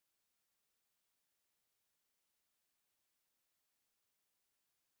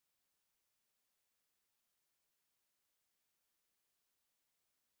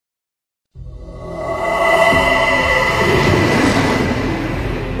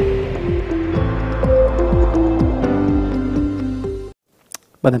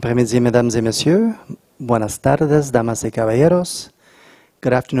Bon après-midi, mesdames et messieurs. Buenas tardes, damas y caballeros.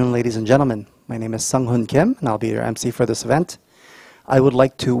 Good afternoon, ladies and gentlemen. My name is Sung-Hoon Kim, and I'll be your MC for this event. I would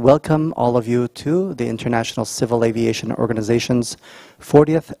like to welcome all of you to the International Civil Aviation Organization's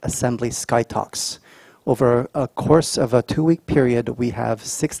 40th Assembly SkyTalks. Over a course of a 2-week period, we have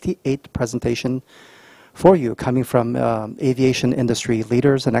 68 presentations for you coming from aviation industry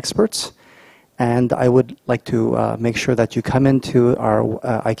leaders and experts. And I would like to make sure that you come into our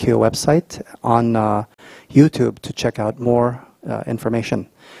ICAO website on YouTube to check out more information.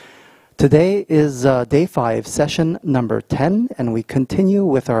 Today is day 5, session number 10, and we continue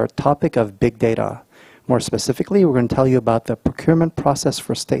with our topic of big data. More specifically, we're going to tell you about the procurement process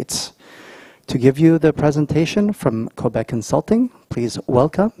for states. To give you the presentation from Cobec Consulting, please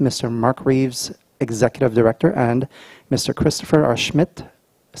welcome Mr. Mark Reeves, Executive Director, and Mr. Christopher R. Schmidt,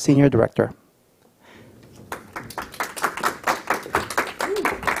 Senior Director.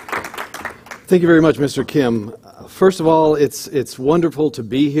 Thank you very much, Mr. Kim. First of all, it's wonderful to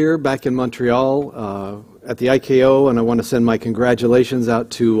be here back in Montreal at the ICAO, and I want to send my congratulations out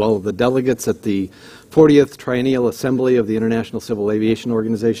to all of the delegates at the 40th Triennial Assembly of the International Civil Aviation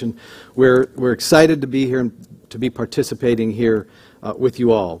Organization. We're excited to be here and to be participating here with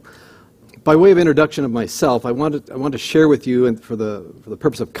you all. By way of introduction of myself, I want to share with you, and for the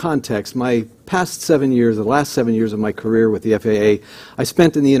purpose of context, my past 7 years, the last 7 years of my career with the FAA, I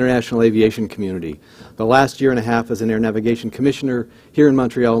spent in the international aviation community. The last year and a half as an Air Navigation Commissioner here in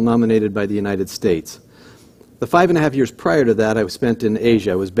Montreal, nominated by the United States. The 5.5 years prior to that, I was spent in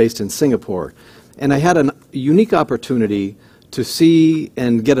Asia. I was based in Singapore. And I had a unique opportunity to see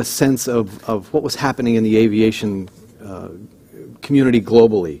and get a sense of what was happening in the aviation community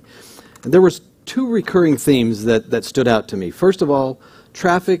globally. And there was 2 recurring themes that stood out to me. First of all,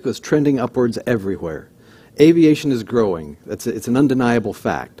 traffic was trending upwards everywhere. Aviation is growing. It's an undeniable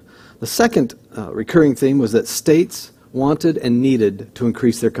fact. The second recurring theme was that states wanted and needed to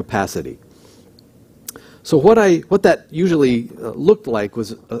increase their capacity. So what that usually looked like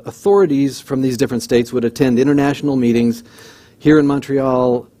was authorities from these different states would attend international meetings here in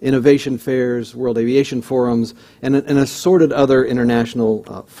Montreal, innovation fairs, World Aviation Forums, and assorted other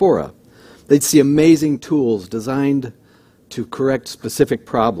international fora. They'd see amazing tools designed to correct specific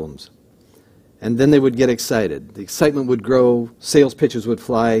problems. And then they would get excited. The excitement would grow, sales pitches would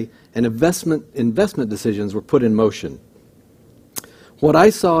fly, and investment decisions were put in motion. What I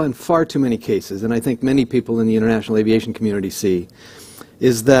saw in far too many cases, and I think many people in the international aviation community see,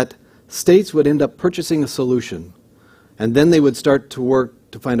 is that states would end up purchasing a solution, and then they would start to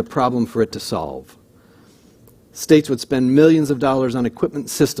work to find a problem for it to solve. States would spend millions of dollars on equipment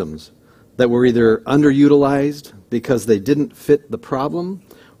systems that were either underutilized because they didn't fit the problem,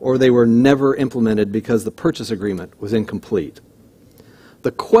 or they were never implemented because the purchase agreement was incomplete.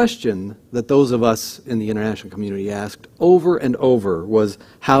 The question that those of us in the international community asked over and over was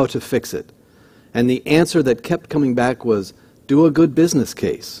how to fix it. And the answer that kept coming back was, do a good business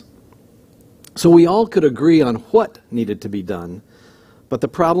case. So we all could agree on what needed to be done, but the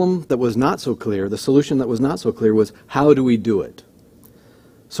problem that was not so clear, the solution that was not so clear, was how do we do it?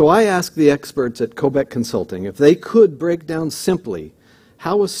 So I asked the experts at Cobec Consulting if they could break down simply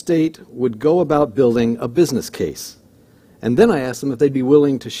how a state would go about building a business case. And then I asked them if they'd be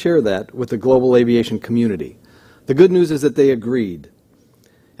willing to share that with the global aviation community. The good news is that they agreed.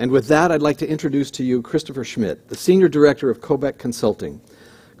 And with that, I'd like to introduce to you Christopher Schmidt, the Senior Director of Cobec Consulting.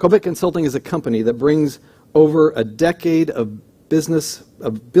 Cobec Consulting is a company that brings over a decade of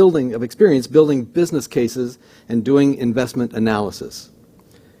experience building business cases and doing investment analysis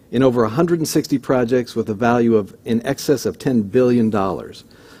in over 160 projects with a value of in excess of $10 billion.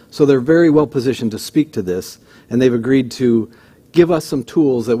 So they're very well positioned to speak to this, and they've agreed to give us some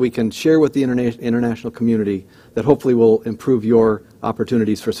tools that we can share with the international community that hopefully will improve your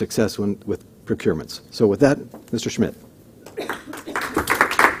opportunities for success with procurements. So with that, Mr. Schmidt.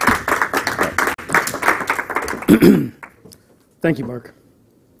 Thank you, Mark.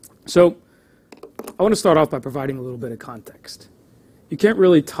 So I want to start off by providing a little bit of context. You can't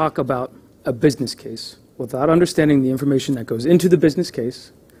really talk about a business case without understanding the information that goes into the business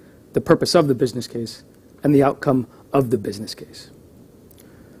case, the purpose of the business case, and the outcome of the business case.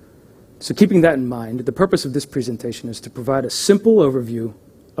 So keeping that in mind, the purpose of this presentation is to provide a simple overview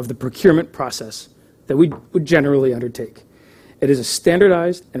of the procurement process that we would generally undertake. It is a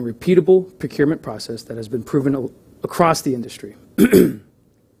standardized and repeatable procurement process that has been proven across the industry. But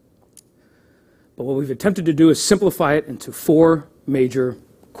what we've attempted to do is simplify it into 4 major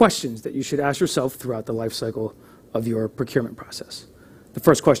questions that you should ask yourself throughout the life cycle of your procurement process. The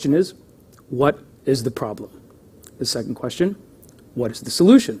first question is, what is the problem? The second question, what is the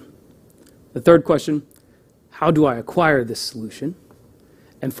solution? The third question, how do I acquire this solution?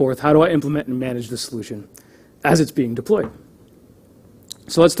 And fourth, how do I implement and manage the solution as it's being deployed?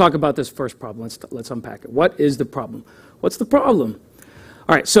 So let's talk about this first problem. Let's unpack it. What is the problem? What's the problem?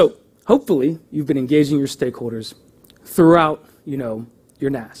 All right, so hopefully you've been engaging your stakeholders throughout, your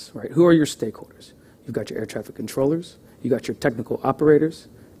NAS, right? Who are your stakeholders? You've got your air traffic controllers, you've got your technical operators,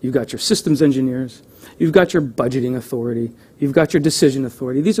 you've got your systems engineers, you've got your budgeting authority, you've got your decision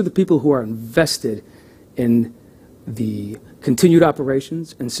authority. These are the people who are invested in the continued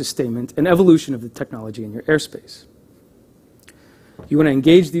operations and sustainment and evolution of the technology in your airspace. You want to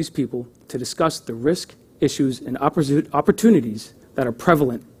engage these people to discuss the risk, issues, and opportunities that are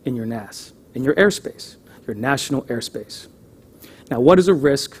prevalent in your NAS, in your airspace, your national airspace. Now, what is a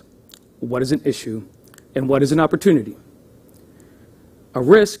risk, what is an issue, and what is an opportunity? A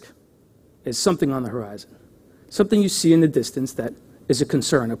risk is something on the horizon, something you see in the distance that is a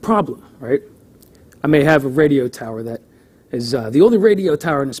concern, a problem, right? I may have a radio tower that is the only radio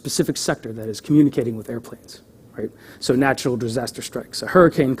tower in a specific sector that is communicating with airplanes, right? So natural disaster strikes, a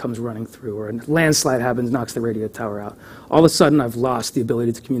hurricane comes running through, or a landslide happens, knocks the radio tower out. All of a sudden, I've lost the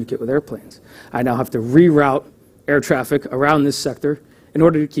ability to communicate with airplanes. I now have to reroute air traffic around this sector in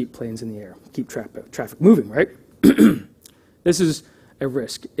order to keep planes in the air, keep traffic moving, right? This is a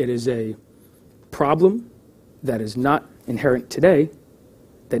risk. It is a problem that is not inherent today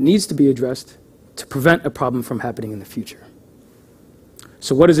that needs to be addressed to prevent a problem from happening in the future.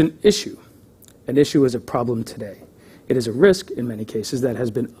 So what is an issue? An issue is a problem today. It is a risk, in many cases, that has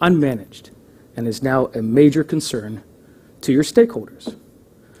been unmanaged and is now a major concern to your stakeholders.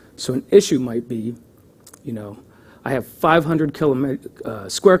 So an issue might be, I have 500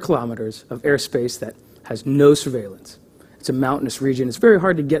 square kilometers of airspace that has no surveillance. It's a mountainous region. It's very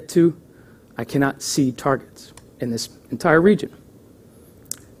hard to get to. I cannot see targets in this entire region.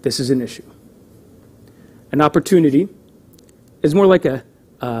 This is an issue. An opportunity is more like a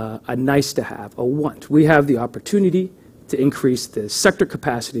nice to have, a want. We have the opportunity to increase the sector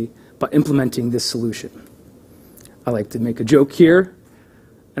capacity by implementing this solution. I like to make a joke here.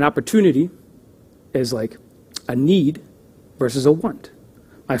 An opportunity is like a need versus a want.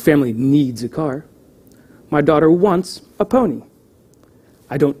 My family needs a car. My daughter wants a pony.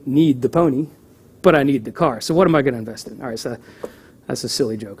 I don't need the pony, but I need the car. So what am I going to invest in? All right, so that's a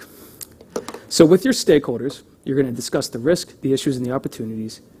silly joke. So with your stakeholders, you're going to discuss the risk, the issues, and the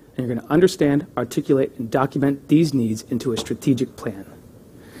opportunities, and you're going to understand, articulate, and document these needs into a strategic plan.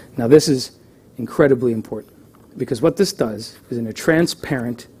 Now this is incredibly important because what this does is in a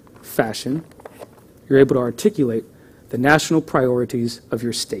transparent fashion, you're able to articulate the national priorities of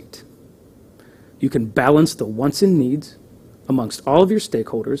your state. You can balance the wants and needs amongst all of your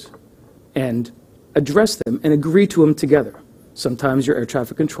stakeholders and address them and agree to them together. Sometimes your air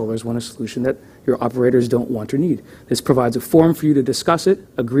traffic controllers want a solution that your operators don't want or need. This provides a forum for you to discuss it,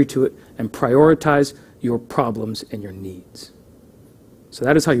 agree to it, and prioritize your problems and your needs. So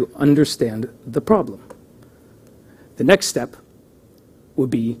that is how you understand the problem. The next step would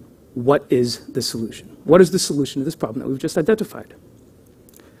be, what is the solution? What is the solution to this problem that we've just identified?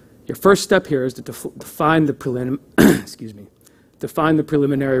 Your first step here is to define the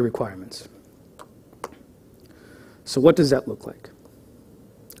preliminary requirements. So what does that look like?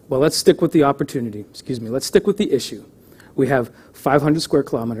 Well, let's stick with the opportunity. Let's stick with the issue. We have 500 square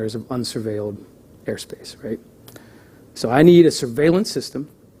kilometers of unsurveilled airspace, right? So I need a surveillance system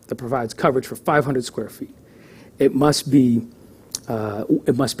that provides coverage for 500 square feet. It must be able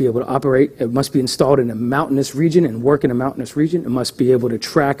to operate. It must be installed in a mountainous region and work in a mountainous region. It must be able to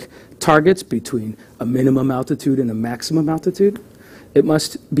track targets between a minimum altitude and a maximum altitude. It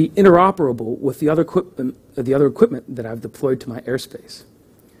must be interoperable with the other equipment that I've deployed to my airspace.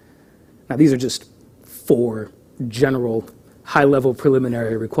 Now, these are just 4 general high-level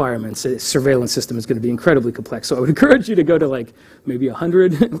preliminary requirements. A surveillance system is going to be incredibly complex, so I would encourage you to go to maybe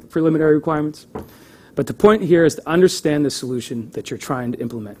 100 preliminary requirements. But the point here is to understand the solution that you're trying to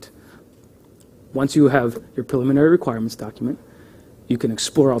implement. Once you have your preliminary requirements document, you can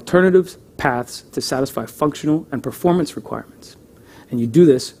explore alternative paths to satisfy functional and performance requirements. And you do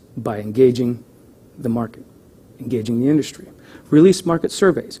this by engaging the market, engaging the industry. Release market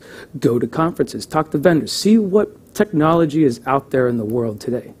surveys, go to conferences, talk to vendors, see what technology is out there in the world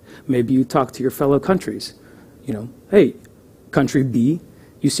today. Maybe you talk to your fellow countries. Hey, country B,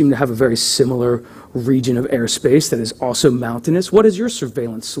 you seem to have a very similar region of airspace that is also mountainous. What is your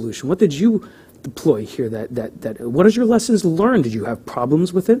surveillance solution? What did you deploy here? What is your lessons learned? Did you have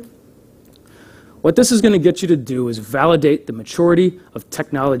problems with it? What this is going to get you to do is validate the maturity of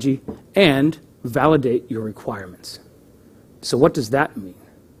technology and validate your requirements. So what does that mean?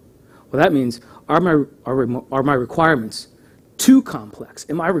 Well, that means, are my requirements too complex?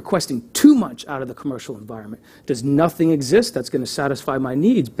 Am I requesting too much out of the commercial environment? Does nothing exist that's going to satisfy my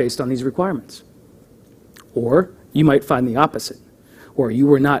needs based on these requirements? Or you might find the opposite, or you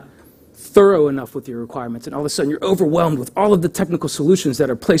were not thorough enough with your requirements, and all of a sudden you're overwhelmed with all of the technical solutions that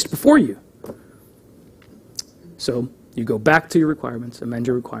are placed before you. So you go back to your requirements, amend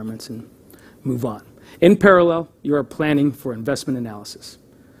your requirements, and move on. In parallel, you are planning for investment analysis.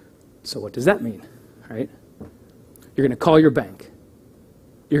 So what does that mean, right? You're going to call your bank.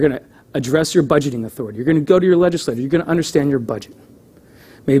 You're going to address your budgeting authority. You're going to go to your legislator. You're going to understand your budget.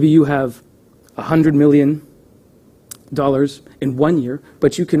 Maybe you have $100 million in 1 year,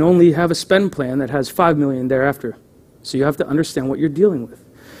 but you can only have a spend plan that has $5 million thereafter. So you have to understand what you're dealing with.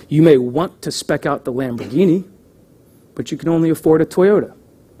 You may want to spec out the Lamborghini, but you can only afford a Toyota.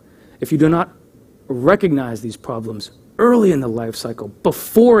 If you do not recognize these problems early in the life cycle,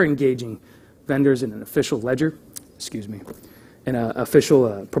 before engaging vendors in an official ledger, in an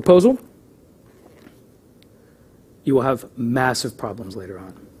official proposal, you will have massive problems later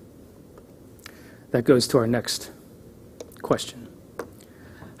on. That goes to our next question.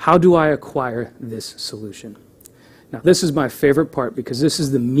 How do I acquire this solution? Now, this is my favorite part because this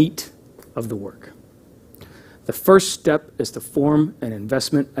is the meat of the work. The first step is to form an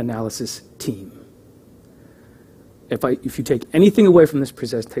investment analysis team. If you take anything away from this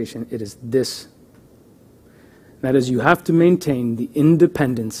presentation, it is this. That is, you have to maintain the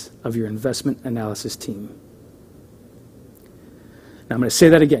independence of your investment analysis team. Now, I'm going to say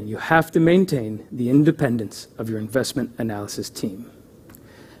that again. You have to maintain the independence of your investment analysis team.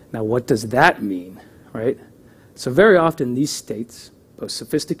 Now, what does that mean, right? So very often these states, both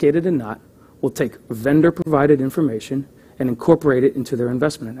sophisticated and not, will take vendor-provided information and incorporate it into their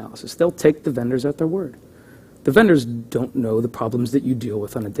investment analysis. They'll take the vendors at their word. The vendors don't know the problems that you deal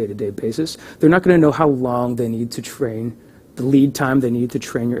with on a day-to-day basis. They're not going to know how long they need to train, the lead time they need to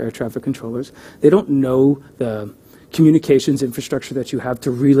train your air traffic controllers. They don't know the communications infrastructure that you have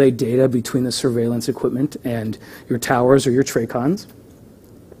to relay data between the surveillance equipment and your towers or your TRACONs.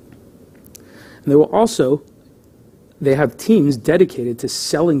 And they have teams dedicated to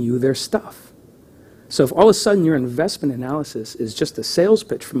selling you their stuff. So if all of a sudden your investment analysis is just a sales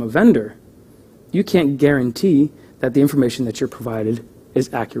pitch from a vendor, you can't guarantee that the information that you're provided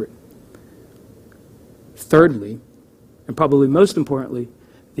is accurate. Thirdly, and probably most importantly,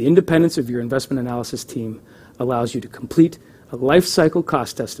 the independence of your investment analysis team allows you to complete a life cycle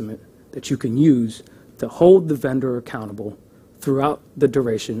cost estimate that you can use to hold the vendor accountable throughout the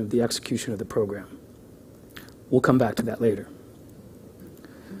duration of the execution of the program. We'll come back to that later.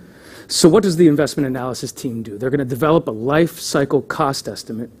 So what does the investment analysis team do? They're going to develop a life cycle cost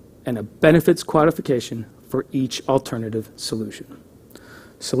estimate and a benefits quantification for each alternative solution.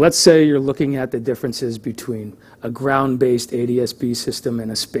 So let's say you're looking at the differences between a ground-based ADS-B system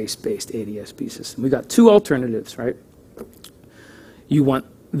and a space-based ADS-B system. We've got two alternatives, right? You want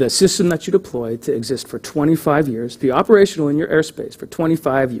the system that you deploy to exist for 25 years, be operational in your airspace for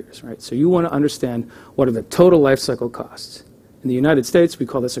 25 years, right? So you want to understand what are the total life cycle costs. In the United States, we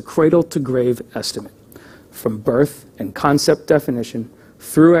call this a cradle-to-grave estimate, from birth and concept definition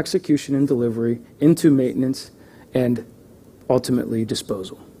through execution and delivery, into maintenance, and ultimately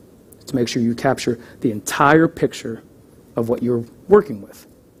disposal, to make sure you capture the entire picture of what you're working with.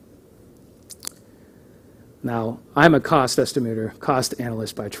 Now, I'm a cost estimator, cost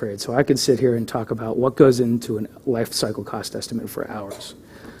analyst by trade, so I can sit here and talk about what goes into a life cycle cost estimate for hours.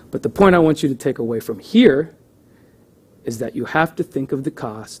 But the point I want you to take away from here is that you have to think of the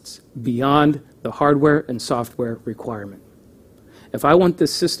costs beyond the hardware and software requirement. If I want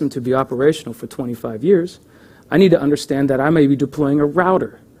this system to be operational for 25 years, I need to understand that I may be deploying a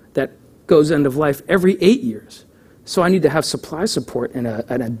router that goes end of life every 8 years. So I need to have supply support and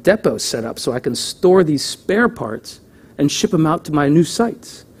a depot set up so I can store these spare parts and ship them out to my new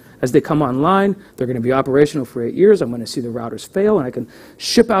sites. As they come online, they're going to be operational for 8 years. I'm going to see the routers fail, and I can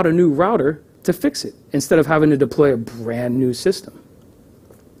ship out a new router to fix it instead of having to deploy a brand new system.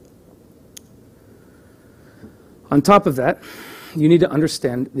 On top of that, you need to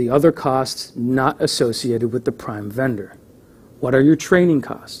understand the other costs not associated with the prime vendor. What are your training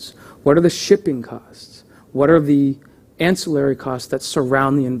costs? What are the shipping costs? What are the ancillary costs that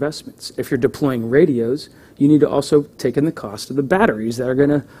surround the investments? If you're deploying radios, you need to also take in the cost of the batteries that are going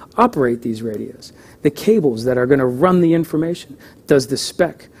to operate these radios, the cables that are going to run the information. Does the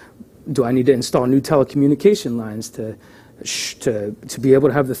spec, do I need to install new telecommunication lines to be able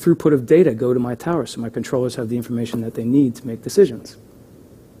to have the throughput of data go to my tower so my controllers have the information that they need to make decisions?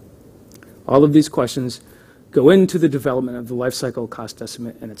 All of these questions go into the development of the life cycle cost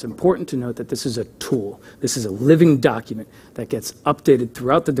estimate, and it's important to note that this is a tool. This is a living document that gets updated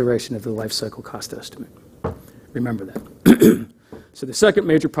throughout the duration of the life cycle cost estimate. Remember that. So the second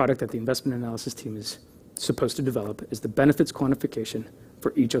major product that the investment analysis team is supposed to develop is the benefits quantification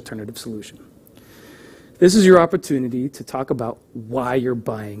for each alternative solution. This is your opportunity to talk about why you're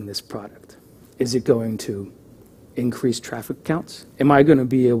buying this product. Is it going to increase traffic counts? Am I going to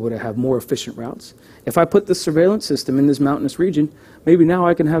be able to have more efficient routes? If I put this surveillance system in this mountainous region, maybe now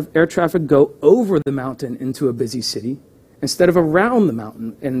I can have air traffic go over the mountain into a busy city instead of around the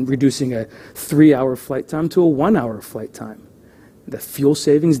mountain, and reducing a 3-hour flight time to a 1-hour flight time. The fuel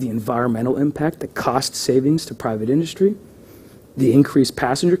savings, the environmental impact, the cost savings to private industry, the increased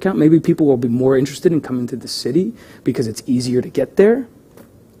passenger count. Maybe people will be more interested in coming to the city because it's easier to get there.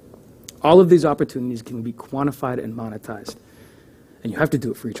 All of these opportunities can be quantified and monetized, and you have to do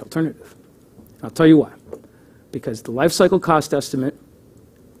it for each alternative. I'll tell you why. Because the life cycle cost estimate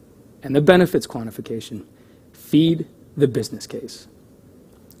and the benefits quantification feed the business case.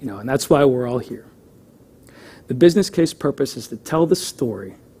 And that's why we're all here. The business case purpose is to tell the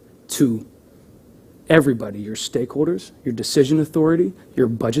story to everybody, your stakeholders, your decision authority, your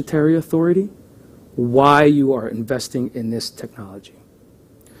budgetary authority, why you are investing in this technology.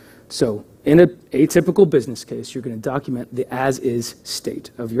 So in an atypical business case, you're going to document the as-is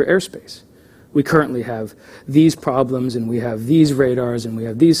state of your airspace. We currently have these problems, and we have these radars, and we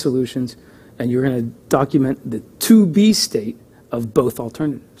have these solutions, and you're going to document the to-be state of both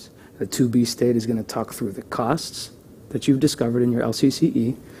alternatives. The to-be state is going to talk through the costs that you've discovered in your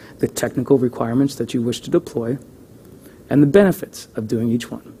LCCE, the technical requirements that you wish to deploy, and the benefits of doing each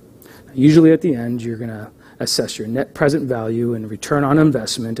one. Usually at the end, you're going to assess your net present value and return on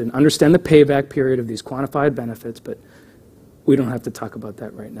investment and understand the payback period of these quantified benefits, but we don't have to talk about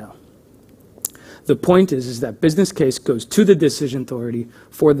that right now. The point is that business case goes to the decision authority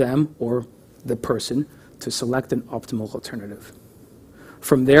for them or the person to select an optimal alternative.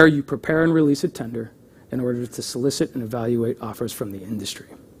 From there, you prepare and release a tender in order to solicit and evaluate offers from the industry.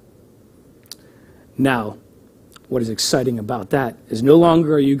 Now, what is exciting about that is no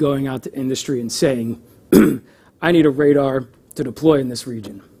longer are you going out to industry and saying, I need a radar to deploy in this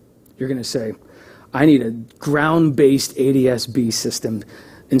region. You're going to say, I need a ground-based ADS-B system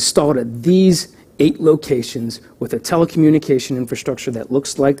installed at these 8 locations with a telecommunication infrastructure that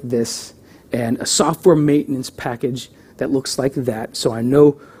looks like this and a software maintenance package that looks like that, so I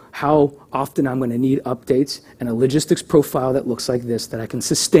know how often I'm going to need updates, and a logistics profile that looks like this that I can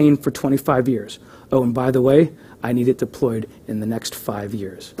sustain for 25 years. Oh, and by the way, I need it deployed in the next 5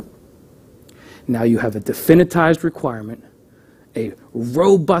 years. Now you have a definitized requirement, a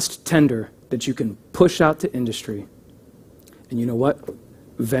robust tender that you can push out to industry. And you know what?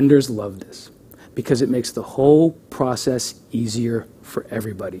 Vendors love this because it makes the whole process easier for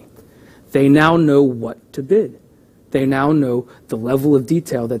everybody. They now know what to bid. They now know the level of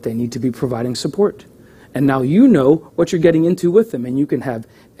detail that they need to be providing support. And now you know what you're getting into with them, and you can have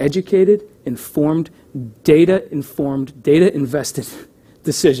educated, informed, data-invested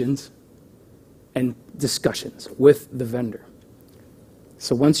decisions and discussions with the vendor.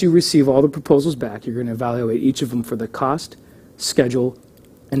 So once you receive all the proposals back, you're going to evaluate each of them for the cost, schedule,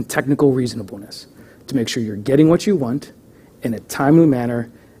 and technical reasonableness to make sure you're getting what you want in a timely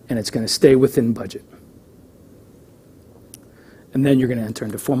manner, and it's going to stay within budget. And then you're going to enter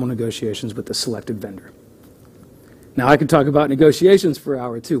into formal negotiations with the selected vendor. Now, I could talk about negotiations for an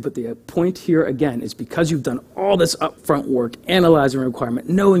hour or two, but the point here, again, is because you've done all this upfront work, analyzing requirement,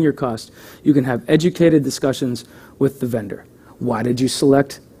 knowing your cost, you can have educated discussions with the vendor. Why did you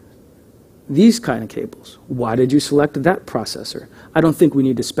select these kind of cables? Why did you select that processor? I don't think we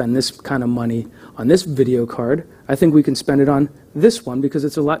need to spend this kind of money on this video card. I think we can spend it on this one because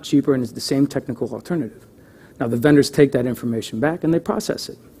it's a lot cheaper and it's the same technical alternative. Now, the vendors take that information back and they process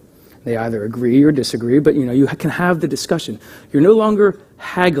it. They either agree or disagree, but you can have the discussion. You're no longer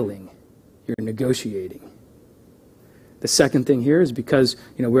haggling, you're negotiating. The second thing here is because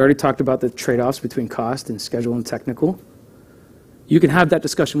we already talked about the trade-offs between cost and schedule and technical. You can have that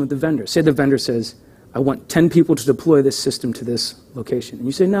discussion with the vendor. Say the vendor says, I want 10 people to deploy this system to this location. And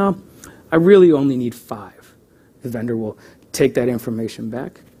you say, no, I really only need 5. The vendor will take that information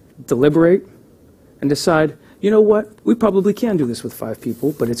back, deliberate, and decide, you know what, we probably can do this with 5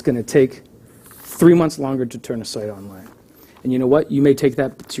 people, but it's going to take 3 months longer to turn a site online. And you know what, you may take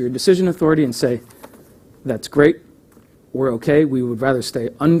that to your decision authority and say, that's great, we're okay, we would rather stay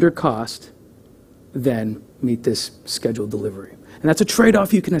under cost than meet this scheduled delivery. And that's a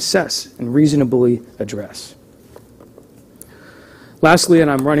trade-off you can assess and reasonably address. Lastly, and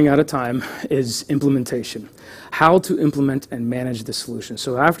I'm running out of time, is implementation. How to implement and manage the solution.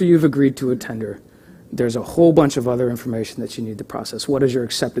 So after you've agreed to a tender, there's a whole bunch of other information that you need to process. What is your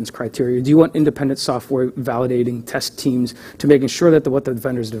acceptance criteria? Do you want independent software validating test teams to making sure that what the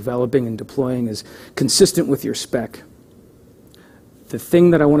vendor is developing and deploying is consistent with your spec? The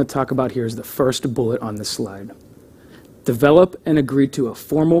thing that I want to talk about here is the first bullet on this slide. Develop and agree to a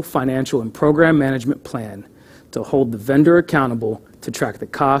formal financial and program management plan to hold the vendor accountable to track the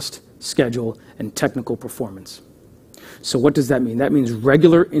cost, schedule, and technical performance. So what does that mean? That means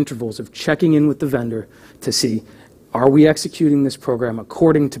regular intervals of checking in with the vendor to see, are we executing this program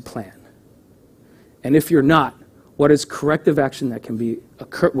according to plan? And if you're not, what is corrective action that can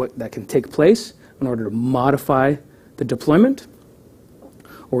that can take place in order to modify the deployment?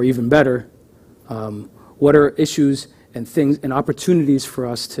 Or even better, what are issues and things and opportunities for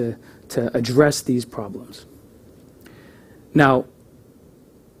us to address these problems? Now,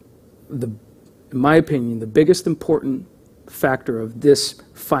 in my opinion, the biggest important factor of this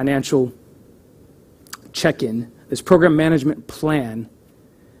financial check-in, this program management plan,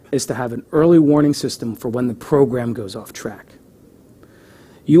 is to have an early warning system for when the program goes off track.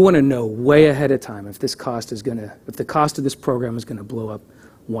 You want to know way ahead of time if the cost of this program is going to blow up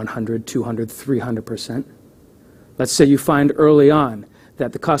 100, 200, 300%. Let's say you find early on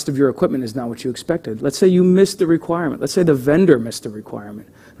that the cost of your equipment is not what you expected. Let's say you missed the requirement. Let's say the vendor missed the requirement,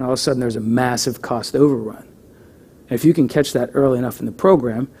 and all of a sudden there's a massive cost overrun. And if you can catch that early enough in the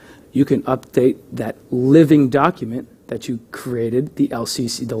program, you can update that living document that you created, the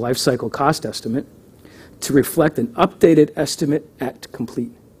LCC, the life cycle cost estimate, to reflect an updated estimate at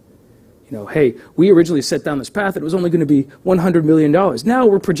complete. You know, hey, we originally set down this path that it was only going to be $100 million. Now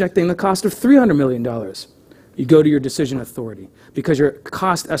we're projecting the cost of $300 million. You go to your decision authority because your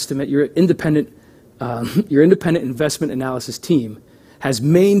cost estimate, your independent investment analysis team has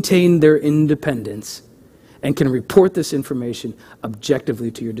maintained their independence and can report this information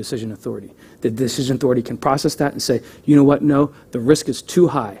objectively to your decision authority. The decision authority can process that and say, you know what, no, the risk is too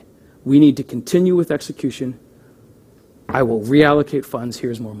high. We need to continue with execution. I will reallocate funds,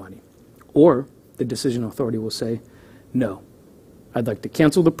 here's more money. Or the decision authority will say, no, I'd like to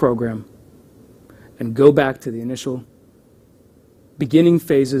cancel the program and go back to the initial beginning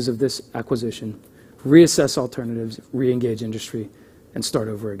phases of this acquisition, reassess alternatives, re-engage industry, and start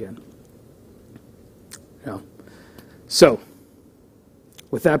over again. So,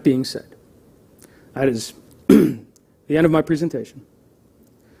 with that being said, that is the end of my presentation.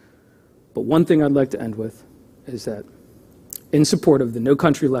 But one thing I'd like to end with is that in support of the No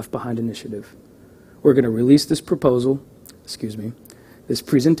Country Left Behind initiative, we're going to release this this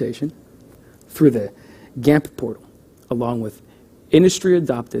presentation through the GAMP portal, along with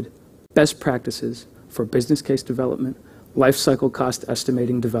industry-adopted best practices for business case development, life cycle cost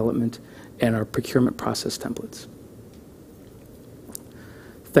estimating development, and our procurement process templates.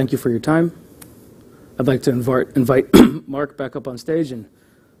 Thank you for your time. I'd like to invite Mark back up on stage and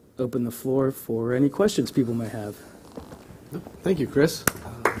open the floor for any questions people may have. Thank you, Chris.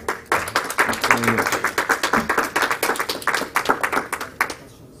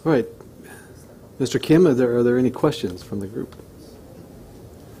 All right. Mr. Kim, are there any questions from the group?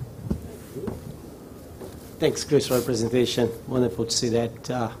 Thanks, Chris, for the presentation. Wonderful to see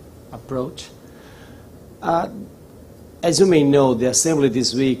that approach. As you may know, the assembly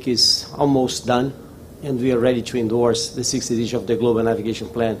this week is almost done, and we are ready to endorse the 6th edition of the Global Navigation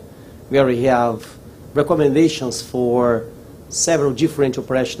Plan. We already have recommendations for several different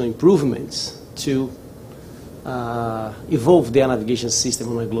operational improvements to evolve their navigation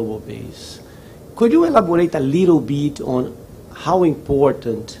system on a global base. Could you elaborate a little bit on how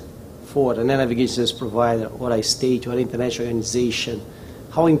important for an air navigation service provider or a state or an international organization,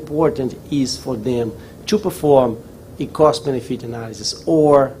 how important is for them to perform a cost-benefit analysis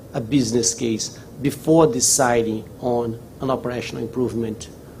or a business case before deciding on an operational improvement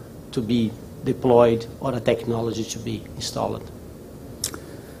to be deployed or a technology to be installed?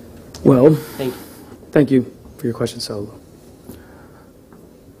 Well, thank you. Thank you for your question, Saul.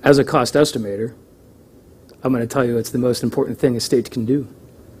 As a cost estimator, I'm going to tell you it's the most important thing a state can do.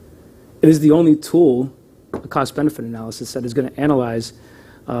 It is the only tool, a cost-benefit analysis, that is going to analyze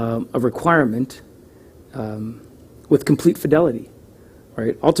a requirement with complete fidelity.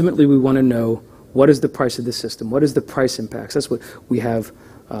 Right? Ultimately, we want to know what is the price of the system, what is the price impacts. That's what we have.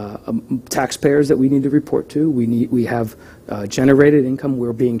 Taxpayers that we need to report to. We have generated income.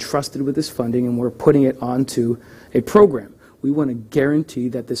 We're being trusted with this funding, and we're putting it onto a program. We want to guarantee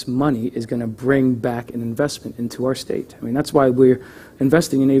that this money is going to bring back an investment into our state. I mean, that's why we're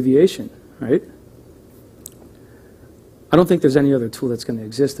investing in aviation, right? I don't think there's any other tool that's going to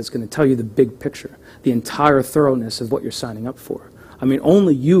exist that's going to tell you the big picture, the entire thoroughness of what you're signing up for. I mean,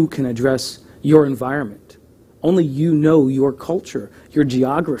 only you can address your environment. Only you know your culture, your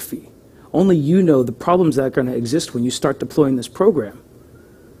geography. Only you know the problems that are going to exist when you start deploying this program.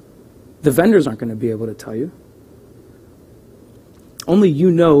 The vendors aren't going to be able to tell you. Only you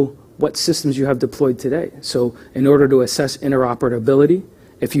know what systems you have deployed today. So in order to assess interoperability,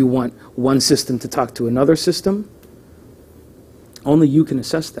 if you want one system to talk to another system, only you can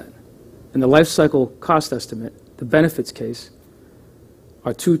assess that. And the life cycle cost estimate, the benefits case,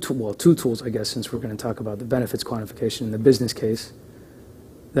 are two tools, I guess, since we're going to talk about the benefits quantification and the business case,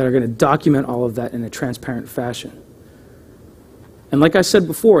 that are going to document all of that in a transparent fashion. And like I said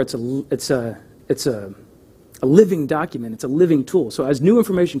before, it's a living document. It's a living tool. So as new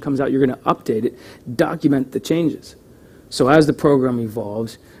information comes out, you're going to update it, document the changes. So as the program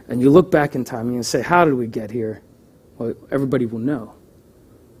evolves, and you look back in time and you say, how did we get here? Well, everybody will know.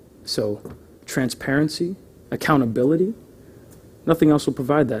 So transparency, accountability, nothing else will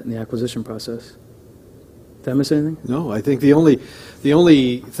provide that in the acquisition process. Did I miss anything? No, I think the only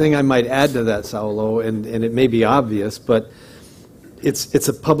thing I might add to that, Saulo, and it may be obvious, but it's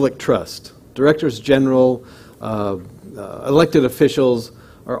a public trust. Directors general, elected officials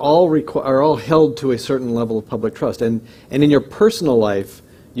are all held to a certain level of public trust. And in your personal life,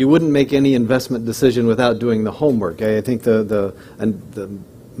 you wouldn't make any investment decision without doing the homework. I think the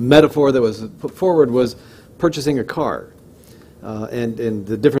metaphor that was put forward was purchasing a car, and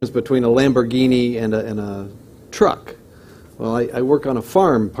the difference between a Lamborghini and a truck. Well, I work on a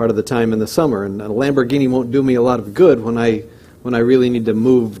farm part of the time in the summer, and a Lamborghini won't do me a lot of good when I really need to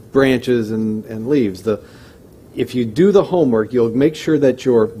move branches and leaves. If you do the homework, you'll make sure that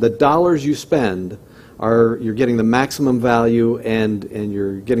the dollars you spend you're getting the maximum value and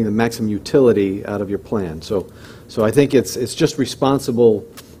you're getting the maximum utility out of your plan. So I think it's just responsible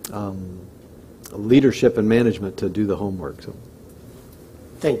leadership and management to do the homework. So.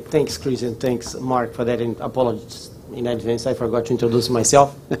 Thanks, Chris, and thanks, Mark, for that. And apologies in advance, I forgot to introduce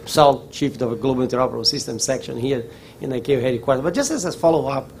myself. Saul, Chief of the Global Interoperable Systems section here in ICAO headquarters. But just as a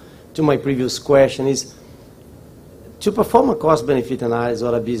follow-up to my previous question is, to perform a cost-benefit analysis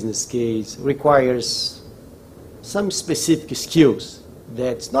or a business case requires some specific skills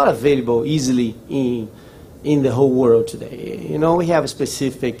that's not available easily in the whole world today. You know, we have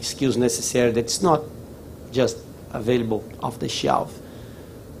specific skills necessary that's not just available off the shelf.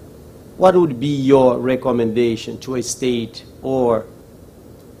 What would be your recommendation to a state or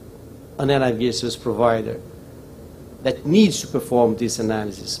an energy service provider that needs to perform this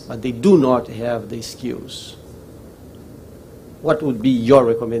analysis, but they do not have the skills? What would be your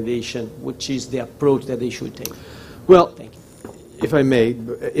recommendation, which is the approach that they should take? Well, thank you. If I may,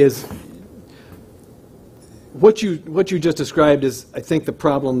 is what you just described is, I think, the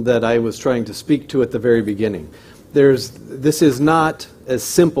problem that I was trying to speak to at the very beginning. This is not as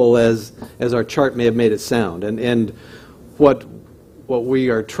simple as our chart may have made it sound, and what we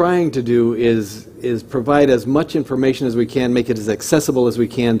are trying to do is provide as much information as we can, make it as accessible as we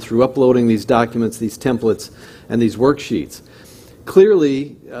can through uploading these documents, these templates, and these worksheets.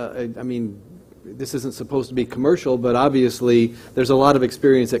 Clearly, I mean, this isn't supposed to be commercial, but obviously there's a lot of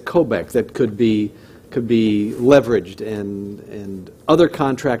experience at Cobec that could be leveraged, and other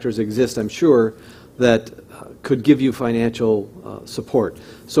contractors exist, I'm sure, that could give you financial support.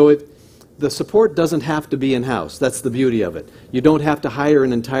 So the support doesn't have to be in-house. That's the beauty of it. You don't have to hire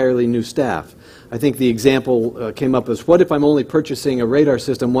an entirely new staff. I think the example came up as, what if I'm only purchasing a radar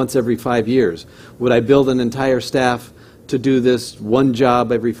system once every 5 years? Would I build an entire staff to do this one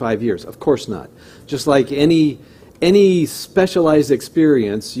job every 5 years? Of course not. Just like any specialized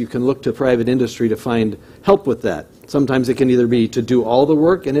experience, you can look to private industry to find help with that. Sometimes it can either be to do all the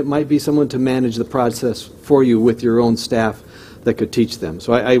work, and it might be someone to manage the process for you with your own staff that could teach them.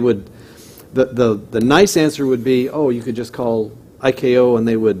 So I would, the nice answer would be, oh, you could just call ICAO and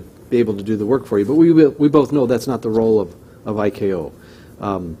they would be able to do the work for you. But we both know that's not the role of ICAO.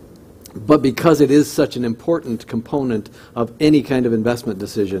 But because it is such an important component of any kind of investment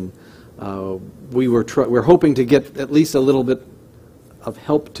decision, we're hoping to get at least a little bit of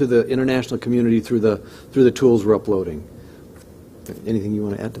help to the international community through the tools we're uploading. Anything you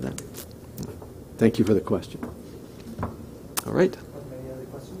want to add to that? Thank you for the question. All right. Any other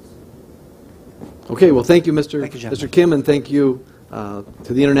questions? Okay. Well, thank you, Mr. Kim, and thank you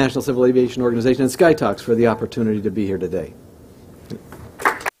to the International Civil Aviation Organization and SkyTalks for the opportunity to be here today.